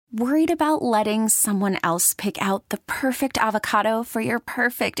Worried about letting someone else pick out the perfect avocado for your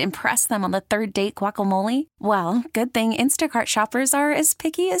perfect impress them on the third date guacamole? Well, good thing Instacart shoppers are as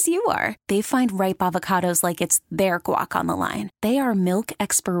picky as you are. They find ripe avocados like it's their guac on the line. They are milk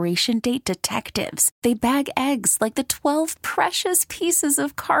expiration date detectives. They bag eggs like the 12 precious pieces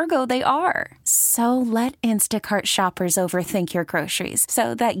of cargo they are. So let Instacart shoppers overthink your groceries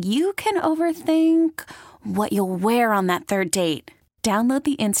so that you can overthink what you'll wear on that third date. Download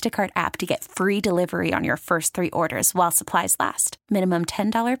the Instacart app to get free delivery on your first 3 orders while supplies last. Minimum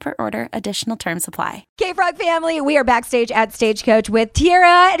 $10 per order. Additional terms apply. K-Frog family, we are backstage at Stagecoach with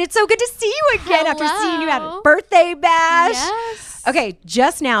Tiera, and it's so good to see you again after seeing you at a birthday bash. Yes. Okay,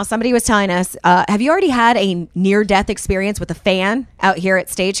 just now somebody was telling us, have you already had a near-death experience with a fan out here at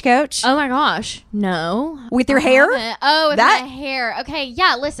Stagecoach? Oh my gosh, no. With your hair? Oh, with my hair. Okay,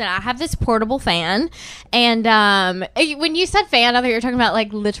 yeah, listen, I have this portable fan, and when you said fan, I thought you were talking about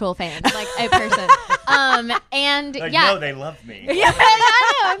like literal fans, like a person. And like, yeah. No, they love me. Yeah,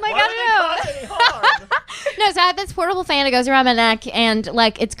 I know. I'm like, I don't know. No, so I have this portable fan that goes around my neck, and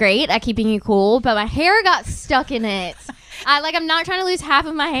like it's great at keeping you cool, but my hair got stuck in it. I'm not trying to lose half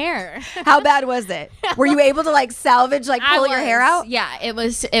of my hair. How bad was it? Were you able to like salvage, like pull your hair out? Yeah, it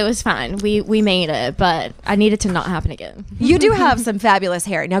was fine. We made it, but I need it to not happen again. You do have some fabulous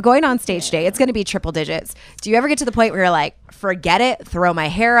hair. Now going on stage day, it's going to be triple digits. Do you ever get to the point where you're like, forget it, throw my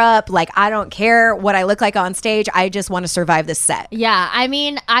hair up, like I don't care what I look like on stage, I just want to survive this set? Yeah, I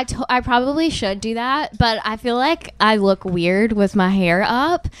mean, I probably should do that, but I feel like I look weird with my hair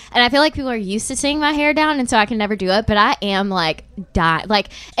up, and I feel like people are used to seeing my hair down, and so I can never do it, but I am like die. Like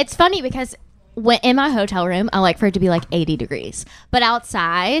it's funny because when in my hotel room, I like for it to be like 80 degrees, but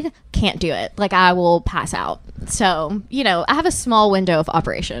outside can't do it. Like I will pass out. So, I have a small window of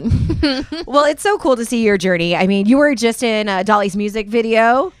operation. Well, it's so cool to see your journey. I mean, you were just in Dolly's music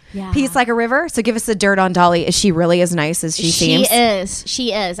video. Yeah. Peace Like a River. So give us the dirt on Dolly. Is she really as nice as she seems?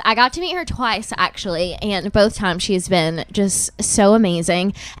 She is. I got to meet her twice, actually. And both times she's been just so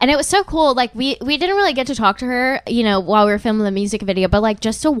amazing. And it was so cool. Like, we didn't really get to talk to her, while we were filming the music video. But, like,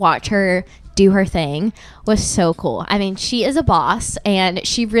 just to watch her do her thing was so cool. I mean, she is a boss. And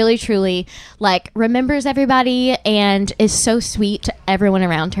she really, truly, like, remembers everybody and is so sweet to everyone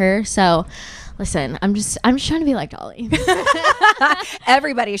around her. So... listen, I'm just trying to be like Dolly.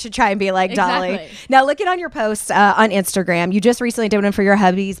 Everybody should try and be like Dolly. Exactly. Now, looking on your posts on Instagram, you just recently did one for your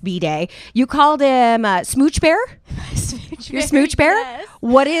hubby's B-Day. You called him Smooch Bear? Your Smooch Bear? Yes.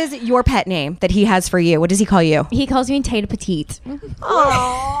 What is your pet name that he has for you? What does he call you? He calls me Tata Petite. Aww.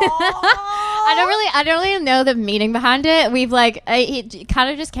 I don't really know the meaning behind it. We've it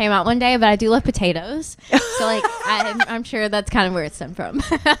kind of just came out one day, but I do love potatoes. So like I'm sure that's kind of where it stemmed from.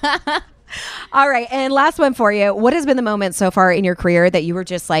 All right. And last one for you. What has been the moment so far in your career that you were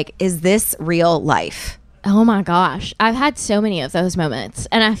just like, is this real life? Oh my gosh. I've had so many of those moments.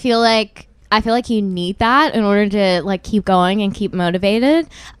 And I feel like you need that in order to like keep going and keep motivated.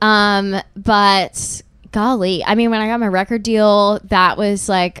 But golly, I mean, when I got my record deal, that was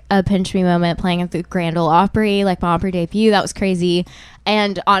like a pinch me moment, playing at the Grand Ole Opry, like my opera debut. That was crazy.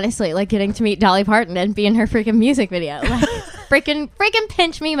 And honestly, like getting to meet Dolly Parton and be in her freaking music video, like freaking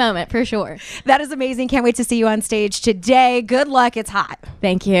pinch me moment for sure. That is amazing. Can't wait to see you on stage today. Good luck. It's hot.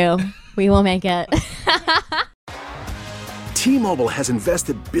 Thank you. We will make it. T-Mobile has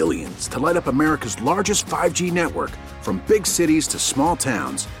invested billions to light up America's largest 5G network, from big cities to small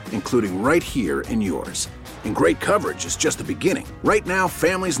towns, including right here in yours. And great coverage is just the beginning. Right now,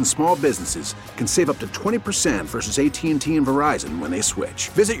 families and small businesses can save up to 20% versus AT&T and Verizon when they switch.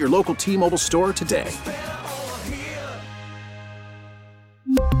 Visit your local T-Mobile store today.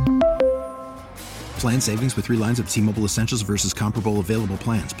 Plan savings with 3 lines of T-Mobile Essentials versus comparable available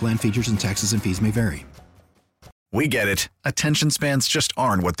plans. Plan features and taxes and fees may vary. We get it. Attention spans just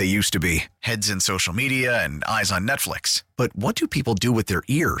aren't what they used to be. Heads in social media and eyes on Netflix. But what do people do with their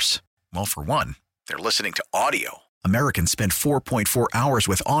ears? Well, for one, they're listening to audio. Americans spend 4.4 hours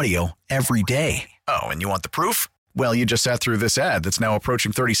with audio every day. Oh, and you want the proof? Well, you just sat through this ad that's now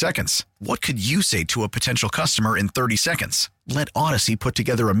approaching 30 seconds. What could you say to a potential customer in 30 seconds? Let Odyssey put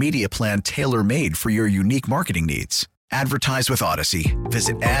together a media plan tailor-made for your unique marketing needs. Advertise with Odyssey.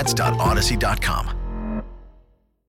 Visit ads.odyssey.com.